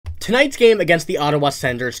Tonight's game against the Ottawa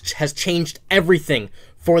Senators has changed everything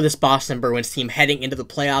for this Boston Bruins team heading into the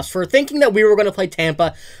playoffs. For thinking that we were going to play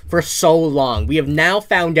Tampa for so long, we have now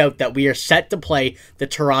found out that we are set to play the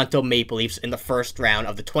Toronto Maple Leafs in the first round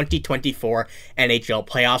of the 2024 NHL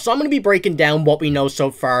playoffs. So I'm going to be breaking down what we know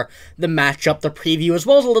so far, the matchup, the preview, as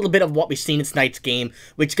well as a little bit of what we've seen in tonight's game,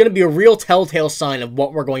 which is going to be a real telltale sign of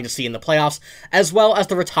what we're going to see in the playoffs, as well as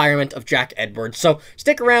the retirement of Jack Edwards. So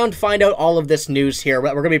stick around to find out all of this news here.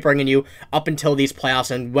 We're going to be bringing you up until these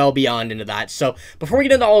playoffs and well beyond into that. So before we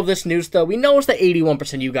get into all of this news, though, we notice that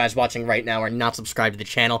 81% of you guys watching right now are not subscribed to the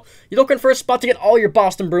channel. You're looking for a spot to get all your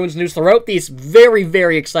Boston Bruins news throughout these very,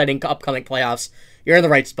 very exciting upcoming playoffs. You're in the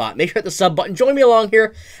right spot. Make sure to hit the sub button. Join me along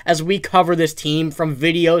here as we cover this team from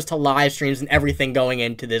videos to live streams and everything going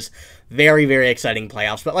into this very, very exciting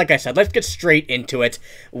playoffs. But like I said, let's get straight into it.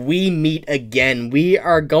 We meet again. We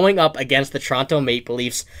are going up against the Toronto Maple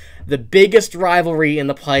Leafs, the biggest rivalry in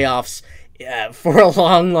the playoffs for a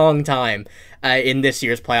long, long time. In this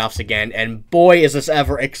year's playoffs again, and boy is this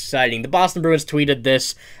ever exciting. The Boston Bruins tweeted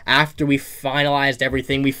this after we finalized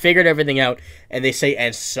everything, we figured everything out, and they say,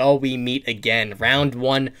 and so we meet again. Round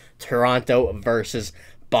 1, Toronto versus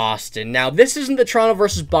Boston. Now, this isn't the Toronto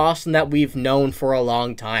versus Boston that we've known for a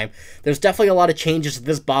long time. There's definitely a lot of changes to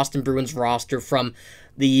this Boston Bruins roster from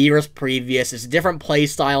the years previous. It's a different play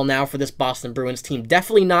style now for this Boston Bruins team.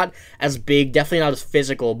 Definitely not as big, definitely not as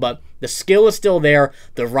physical, but the skill is still there,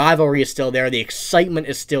 the rivalry is still there, the excitement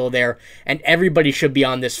is still there, and everybody should be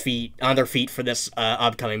on their feet for this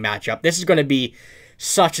upcoming matchup. This is going to be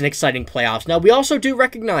such an exciting playoffs. Now, we also do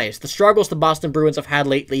recognize the struggles the Boston Bruins have had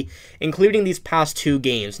lately, including these past 2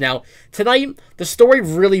 games. Now, tonight, the story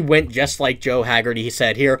really went just like Joe Haggerty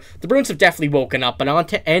said here. The Bruins have definitely woken up, but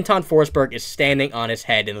Anton Forsberg is standing on his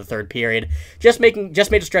head in the third period. Just made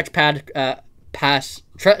a stretch pad pass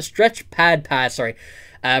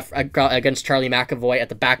against Charlie McAvoy at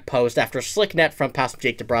the back post after a slick net from past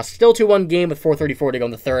Jake DeBrusk. Still 2-1 game with 4:34 to go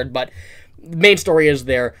in the third, but the main story is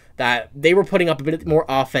there that they were putting up a bit more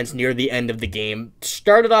offense near the end of the game.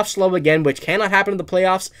 Started off slow again, which cannot happen in the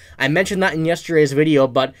playoffs. I mentioned that in yesterday's video,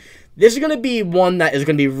 but this is going to be one that is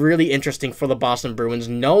going to be really interesting for the Boston Bruins,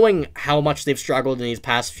 knowing how much they've struggled in these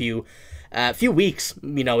past few weeks.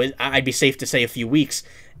 You know, I'd be safe to say a few weeks.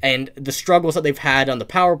 And the struggles that they've had on the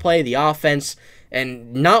power play, the offense,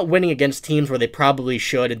 and not winning against teams where they probably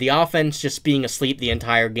should, and the offense just being asleep the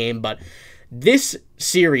entire game. But this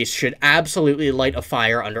series should absolutely light a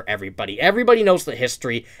fire under everybody. Everybody knows the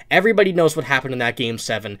history. Everybody knows what happened in that Game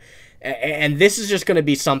 7. And this is just going to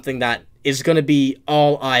be something that is going to be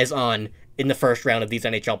all eyes on in the first round of these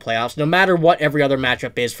NHL playoffs, no matter what every other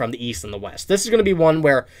matchup is from the East and the West. This is going to be one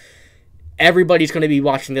where everybody's going to be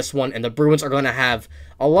watching this one, and the Bruins are going to have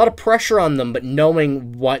a lot of pressure on them, but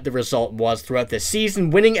knowing what the result was throughout this season,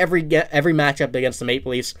 winning every matchup against the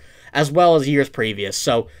Maple Leafs, as well as years previous.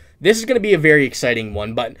 So this is going to be a very exciting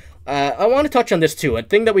one, but I want to touch on this too, a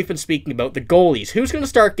thing that we've been speaking about, the goalies. Who's going to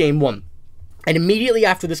start Game 1? And immediately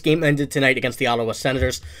after this game ended tonight against the Ottawa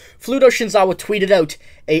Senators, Fluto Shinzawa tweeted out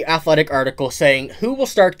an Athletic article saying, who will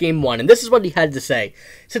start Game 1? And this is what he had to say.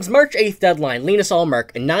 Since March 8th deadline, Linus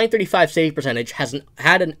Ullmark, a .935 save percentage, has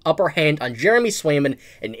had an upper hand on Jeremy Swayman,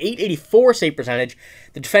 an .884 save percentage.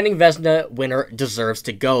 The defending Vezina winner deserves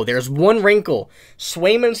to go. There's one wrinkle.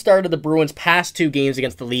 Swayman started the Bruins' past 2 games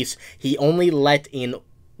against the Leafs. He only let in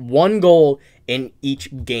 1 goal in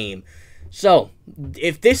each game. So,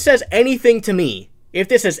 if this says anything to me, if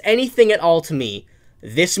this says anything at all to me,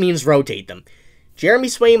 this means rotate them. Jeremy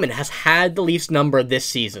Swayman has had the Leafs number this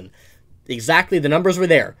season. Exactly, the numbers were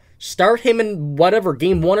there. Start him in whatever,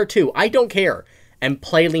 Game 1 or 2, I don't care. And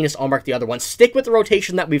play Linus Ullmark the other one. Stick with the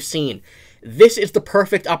rotation that we've seen. This is the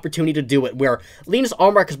perfect opportunity to do it, where Linus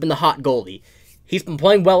Ullmark has been the hot goalie. He's been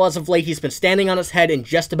playing well as of late. He's been standing on his head in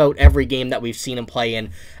just about every game that we've seen him play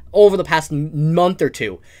in over the past month or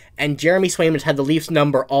 2. And Jeremy Swayman's had the Leafs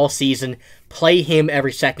number all season. Play him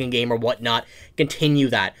every second game or whatnot. Continue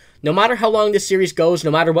that. No matter how long this series goes,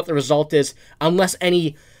 no matter what the result is, unless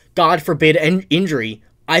any, God forbid, injury,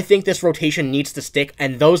 I think this rotation needs to stick,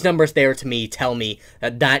 and those numbers there to me tell me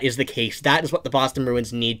that that is the case. That is what the Boston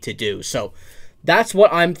Bruins need to do. So that's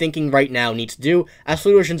what I'm thinking right now needs to do. As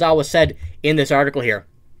Fluto Shinzawa said in this article here,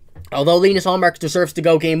 although Linus Ullmark deserves to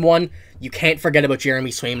go Game 1, you can't forget about Jeremy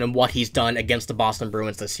Swayman and what he's done against the Boston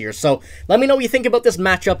Bruins this year. So let me know what you think about this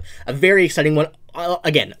matchup. A very exciting one.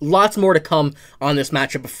 Again, lots more to come on this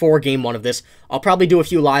matchup before Game 1 of this. I'll probably do a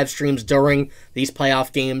few live streams during these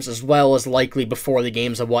playoff games, as well as likely before the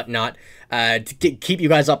games and whatnot, to keep you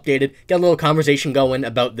guys updated, get a little conversation going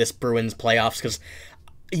about this Bruins playoffs, because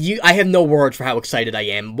I have no words for how excited I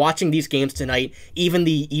am. Watching these games tonight, even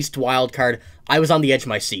the East wildcard, I was on the edge of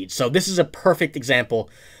my seat. So this is a perfect example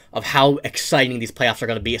of how exciting these playoffs are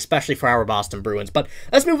going to be, especially for our Boston Bruins. But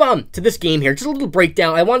let's move on to this game here. Just a little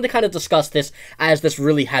breakdown. I wanted to kind of discuss this as this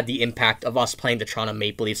really had the impact of us playing the Toronto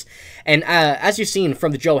Maple Leafs. And as you've seen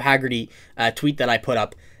from the Joe Haggerty tweet that I put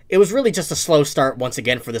up, it was really just a slow start once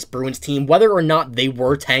again for this Bruins team. Whether or not they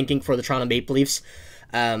were tanking for the Toronto Maple Leafs,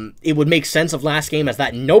 it would make sense of last game as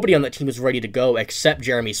that nobody on that team was ready to go except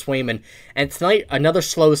Jeremy Swayman. And tonight, another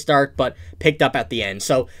slow start, but picked up at the end.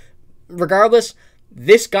 So regardless,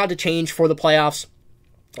 this got to change for the playoffs.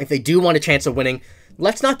 If they do want a chance of winning,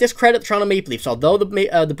 let's not discredit the Toronto Maple Leafs. Although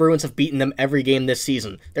the Bruins have beaten them every game this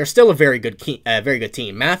season, they're still a very good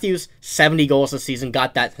team. Matthews, 70 goals this season,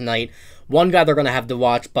 got that tonight. One guy they're going to have to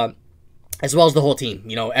watch, but as well as the whole team.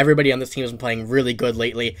 You know, everybody on this team has been playing really good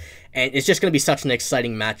lately, and it's just going to be such an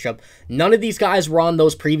exciting matchup. None of these guys were on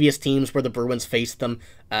those previous teams where the Bruins faced them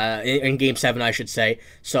in Game 7, I should say.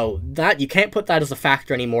 So that you can't put that as a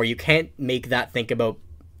factor anymore. You can't make that think about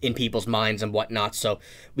in people's minds and whatnot. So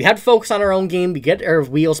we had to focus on our own game. We get our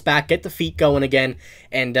wheels back, get the feet going again,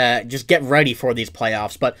 and just get ready for these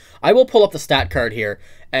playoffs. But I will pull up the stat card here.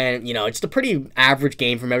 And, you know, it's a pretty average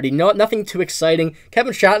game from everybody. Nothing too exciting.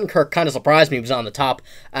 Kevin Shattenkirk kind of surprised me. He was on the top.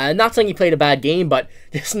 Not saying he played a bad game, but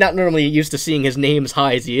just not normally used to seeing his name as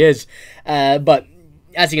high as he is. But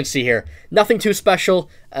as you can see here, nothing too special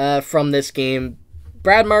from this game.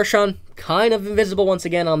 Brad Marchand, kind of invisible once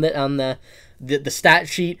again on the stat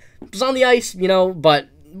sheet. Was on the ice, you know, but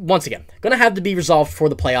once again, going to have to be resolved for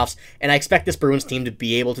the playoffs, and I expect this Bruins team to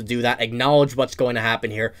be able to do that, acknowledge what's going to happen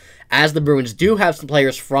here, as the Bruins do have some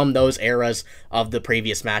players from those eras of the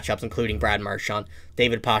previous matchups, including Brad Marchand,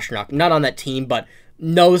 David Pastrnak, not on that team, but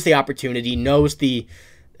knows the opportunity, knows the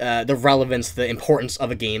relevance, the importance of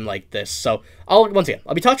a game like this. So I'll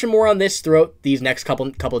be touching more on this throughout these next couple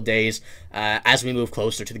of days as we move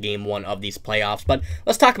closer to the Game 1 of these playoffs. But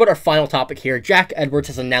let's talk about our final topic here. Jack Edwards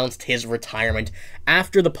has announced his retirement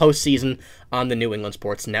after the postseason on the New England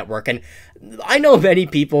Sports Network. And I know many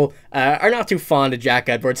people are not too fond of Jack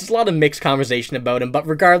Edwards. There's a lot of mixed conversation about him, but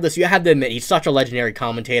regardless, you have to admit he's such a legendary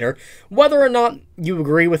commentator. Whether or not you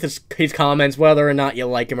agree with his comments, whether or not you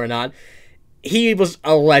like him or not, he was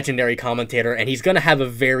a legendary commentator, and he's going to have a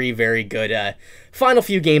very, very good final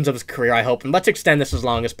few games of his career, I hope. And let's extend this as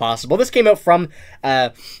long as possible. This came out from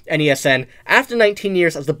NESN. After 19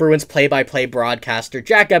 years as the Bruins play-by-play broadcaster,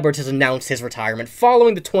 Jack Edwards has announced his retirement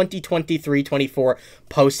following the 2023-24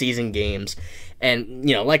 postseason games. And,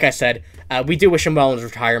 you know, like I said, we do wish him well in his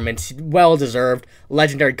retirement. Well-deserved,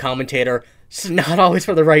 legendary commentator. Not always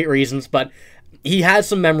for the right reasons, but he has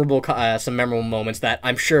some memorable moments that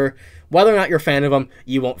I'm sure, whether or not you're a fan of him,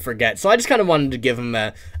 you won't forget. So I just kind of wanted to give him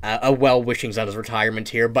a well-wishings on his retirement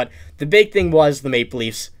here. But the big thing was the Maple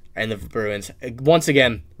Leafs and the Bruins, once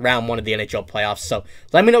again, round 1 of the NHL playoffs. So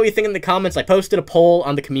let me know what you think in the comments. I posted a poll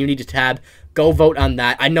on the community tab. Go vote on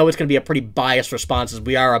that. I know it's going to be a pretty biased response as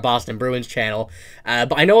we are a Boston Bruins channel.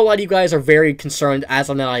 But I know a lot of you guys are very concerned, as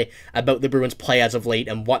am I, about the Bruins' play as of late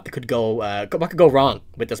and what could go wrong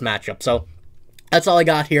with this matchup. So that's all I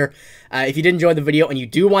got here. If you did enjoy the video and you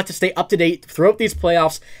do want to stay up to date throughout these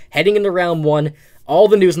playoffs, heading into round 1, all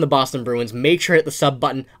the news in the Boston Bruins, make sure to hit the sub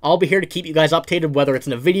button. I'll be here to keep you guys updated, whether it's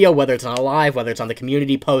in a video, whether it's on a live, whether it's on the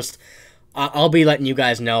community post. I'll be letting you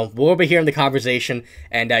guys know. We'll be here in the conversation,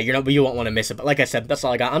 and you won't want to miss it. But like I said, that's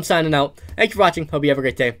all I got. I'm signing out. Thanks for watching. Hope you have a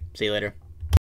great day. See you later.